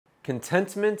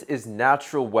Contentment is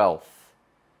natural wealth.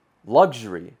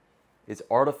 Luxury is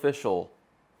artificial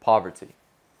poverty.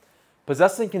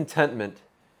 Possessing contentment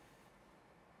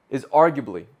is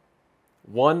arguably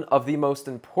one of the most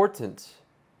important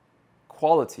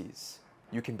qualities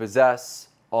you can possess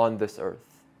on this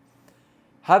earth.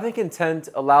 Having content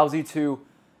allows you to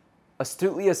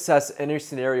astutely assess any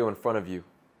scenario in front of you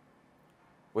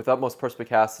with utmost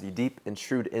perspicacity, deep and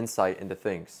shrewd insight into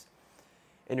things.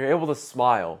 And you're able to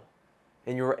smile.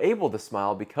 And you're able to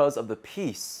smile because of the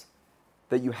peace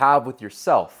that you have with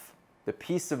yourself, the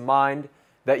peace of mind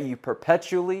that you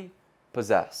perpetually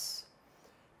possess.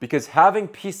 Because having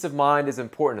peace of mind is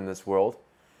important in this world,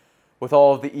 with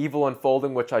all of the evil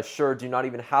unfolding, which I sure do not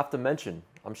even have to mention.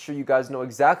 I'm sure you guys know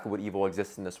exactly what evil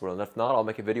exists in this world, and if not, I'll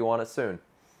make a video on it soon.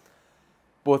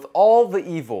 But with all the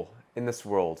evil in this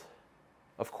world,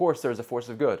 of course there is a force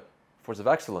of good, a force of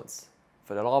excellence, a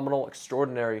phenomenal,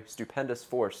 extraordinary, stupendous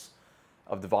force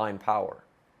of divine power,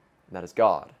 and that is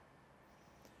God,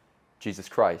 Jesus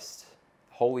Christ,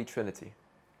 Holy Trinity.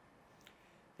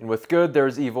 And with good there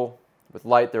is evil, with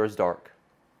light there is dark.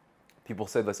 People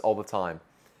say this all the time.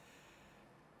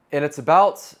 And it's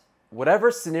about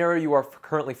whatever scenario you are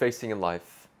currently facing in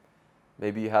life.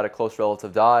 Maybe you had a close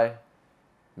relative die.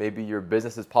 Maybe your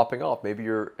business is popping off. Maybe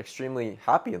you're extremely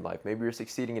happy in life. Maybe you're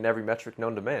succeeding in every metric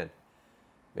known to man.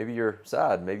 Maybe you're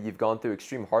sad. Maybe you've gone through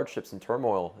extreme hardships and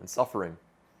turmoil and suffering.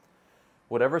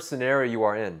 Whatever scenario you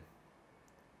are in,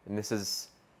 and this is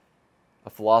a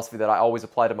philosophy that I always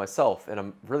apply to myself, and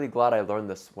I'm really glad I learned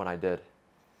this when I did.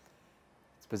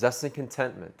 It's possessing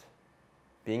contentment,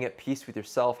 being at peace with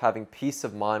yourself, having peace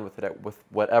of mind with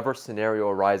whatever scenario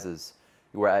arises.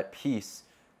 You are at peace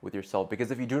with yourself.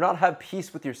 Because if you do not have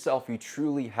peace with yourself, you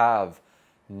truly have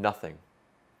nothing.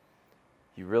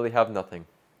 You really have nothing.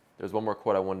 There's one more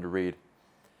quote I wanted to read.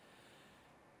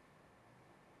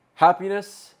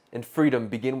 Happiness and freedom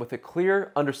begin with a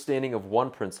clear understanding of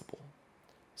one principle.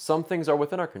 Some things are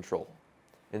within our control,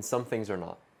 and some things are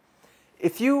not.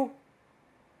 If you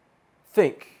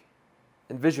think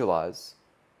and visualize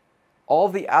all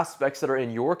the aspects that are in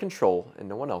your control and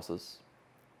no one else's,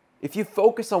 if you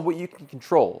focus on what you can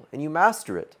control and you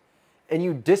master it, and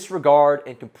you disregard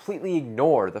and completely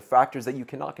ignore the factors that you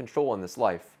cannot control in this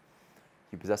life,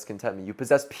 you possess contentment. You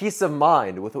possess peace of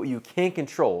mind with what you can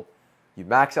control. You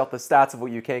max out the stats of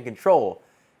what you can control,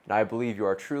 and I believe you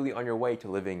are truly on your way to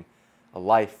living a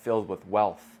life filled with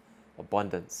wealth,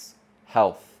 abundance,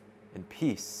 health, and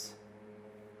peace.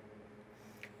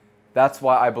 That's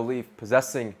why I believe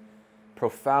possessing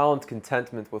profound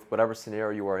contentment with whatever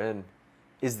scenario you are in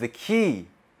is the key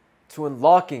to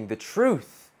unlocking the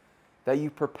truth that you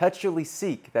perpetually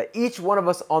seek, that each one of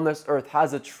us on this earth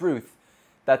has a truth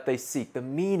that they seek, the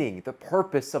meaning, the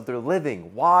purpose of their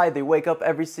living, why they wake up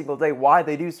every single day, why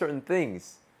they do certain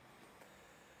things.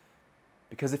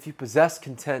 Because if you possess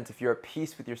content, if you're at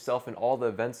peace with yourself in all the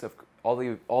events of all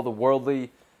the worldly,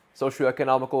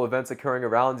 socio-economical events occurring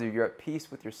around you, you're at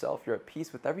peace with yourself, you're at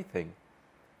peace with everything,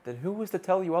 then who is to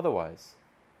tell you otherwise?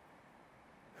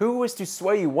 Who is to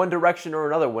sway you one direction or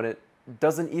another when it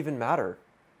doesn't even matter?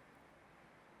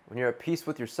 When you're at peace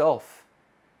with yourself,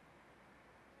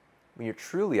 when you're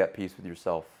truly at peace with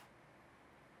yourself,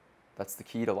 that's the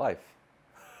key to life.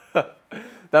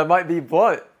 That might be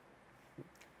blunt,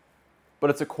 but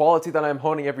it's a quality that I'm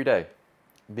honing every day.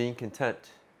 Being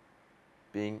content,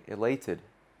 being elated,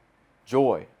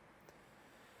 joy.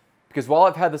 Because while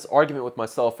I've had this argument with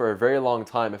myself for a very long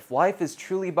time, if life is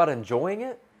truly about enjoying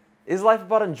it, is life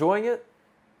about enjoying it?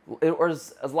 Or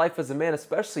is life as a man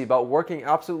especially about working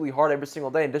absolutely hard every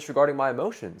single day and disregarding my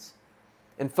emotions?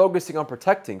 And focusing on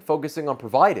protecting, focusing on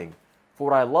providing for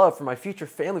what I love, for my future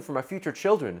family, for my future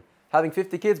children. Having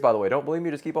 50 kids, by the way. Don't believe me?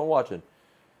 Just keep on watching.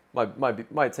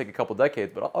 Might take a couple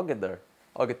decades, but I'll get there.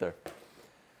 I'll get there.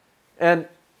 And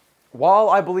while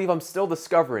I believe I'm still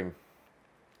discovering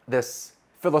this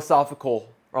philosophical,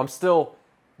 or I'm still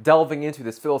delving into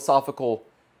this philosophical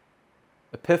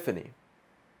epiphany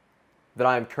that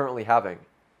I am currently having.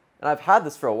 And I've had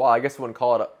this for a while. I guess I wouldn't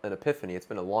call it an epiphany. It's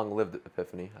been a long-lived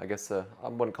epiphany. I guess I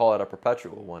wouldn't call it a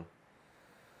perpetual one.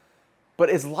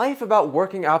 But is life about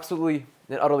working absolutely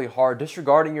and utterly hard,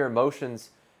 disregarding your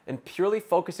emotions, and purely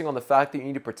focusing on the fact that you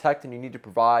need to protect and you need to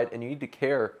provide and you need to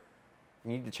care,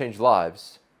 you need to change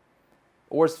lives?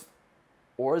 Or is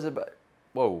it about,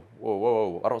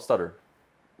 whoa, I don't stutter.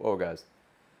 Whoa, guys.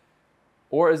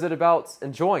 Or is it about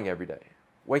enjoying every day,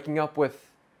 waking up with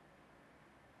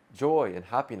joy and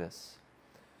happiness?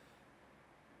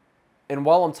 And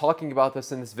while I'm talking about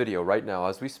this in this video right now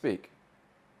as we speak,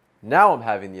 now I'm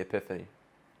having the epiphany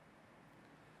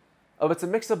of it's a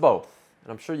mix of both.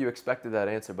 And I'm sure you expected that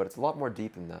answer, but it's a lot more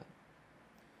deep than that.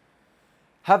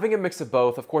 Having a mix of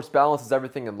both, of course, balance is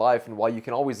everything in life, and while you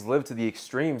can always live to the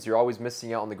extremes, you're always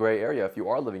missing out on the gray area if you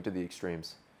are living to the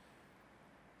extremes.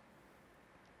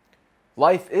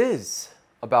 Life is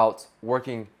about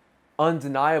working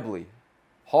undeniably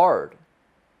hard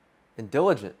and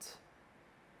diligent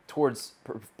towards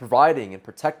providing and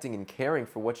protecting and caring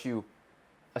for what you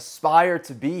aspire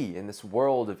to be in this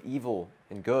world of evil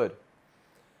and good.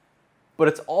 But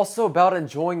it's also about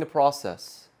enjoying the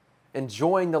process,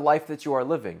 enjoying the life that you are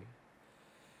living.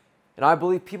 And I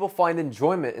believe people find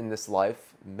enjoyment in this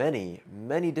life many,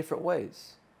 many different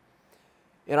ways.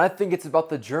 And I think it's about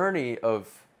the journey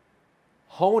of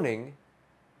honing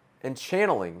and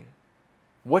channeling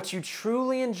what you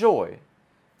truly enjoy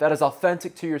that is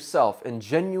authentic to yourself and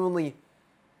genuinely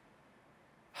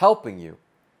helping you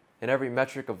in every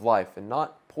metric of life and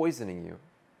not poisoning you.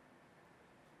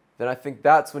 Then I think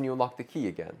that's when you unlock the key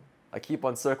again. I keep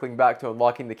on circling back to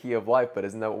unlocking the key of life, but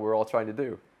isn't that what we're all trying to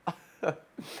do?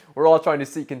 We're all trying to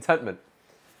seek contentment.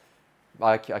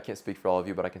 I can't speak for all of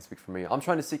you, but I can speak for me. I'm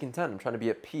trying to seek content. I'm trying to be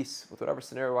at peace with whatever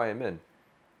scenario I am in.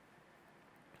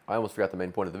 I almost forgot the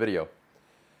main point of the video.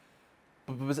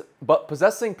 But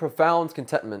possessing profound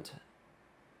contentment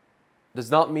does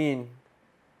not mean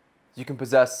you can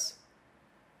possess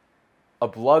a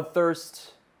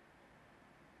bloodthirst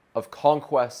of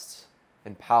conquest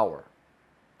and power.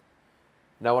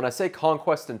 Now, when I say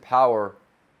conquest and power,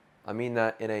 I mean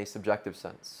that in a subjective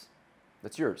sense.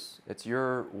 That's yours. It's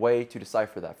your way to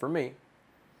decipher that. For me,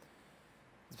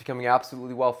 it's becoming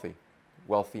absolutely wealthy.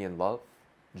 Wealthy in love,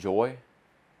 joy,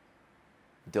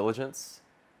 diligence,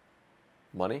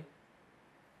 money.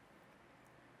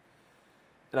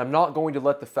 And I'm not going to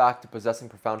let the fact of possessing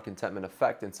profound contentment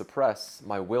affect and suppress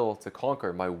my will to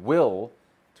conquer, my will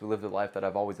to live the life that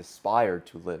I've always aspired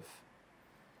to live.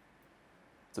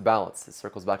 It's a balance. It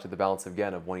circles back to the balance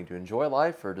again of wanting to enjoy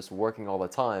life or just working all the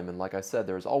time. And like I said,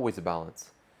 there's always a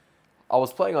balance. I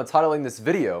was planning on titling this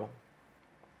video,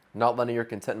 "Not Letting Your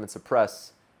Contentment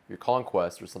Suppress Your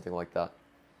Conquest," or something like that.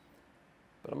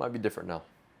 But it might be different now.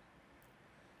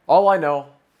 All I know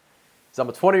is I'm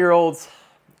a 20-year-old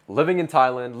living in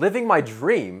Thailand, living my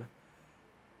dream,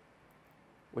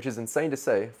 which is insane to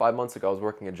say. 5 months ago, I was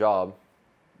working a job.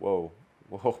 Whoa,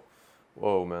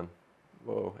 man.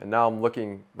 Whoa. And now I'm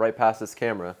looking right past this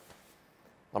camera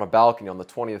on a balcony on the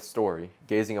 20th story,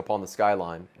 gazing upon the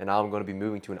skyline, and now I'm going to be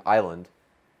moving to an island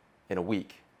in a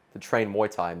week to train Muay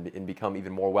Thai and become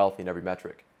even more wealthy in every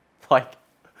metric. Like,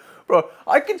 bro,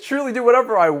 I can truly do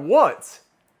whatever I want.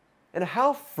 And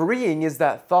how freeing is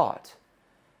that thought?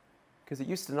 Because it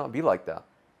used to not be like that.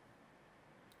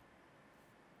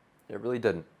 It really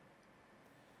didn't.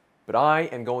 But I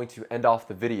am going to end off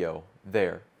the video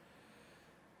there.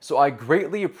 So I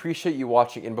greatly appreciate you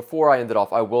watching. And before I end it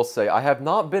off, I will say I have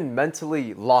not been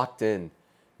mentally locked in,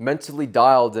 mentally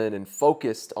dialed in and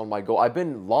focused on my goal. I've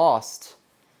been lost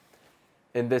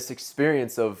in this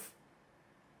experience of,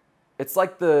 it's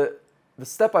like the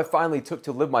step I finally took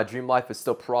to live my dream life is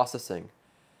still processing.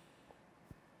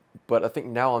 But I think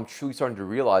now I'm truly starting to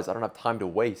realize I don't have time to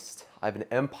waste. I have an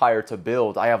empire to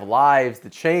build. I have lives to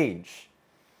change.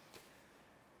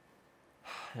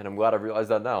 And I'm glad I realized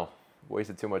that now.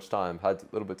 Wasted too much time. Had a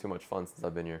little bit too much fun since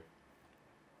I've been here.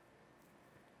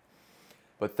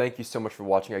 But thank you so much for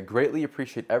watching. I greatly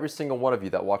appreciate every single one of you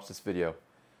that watched this video.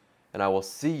 And I will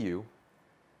see you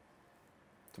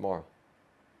tomorrow.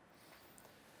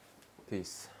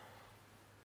 Peace.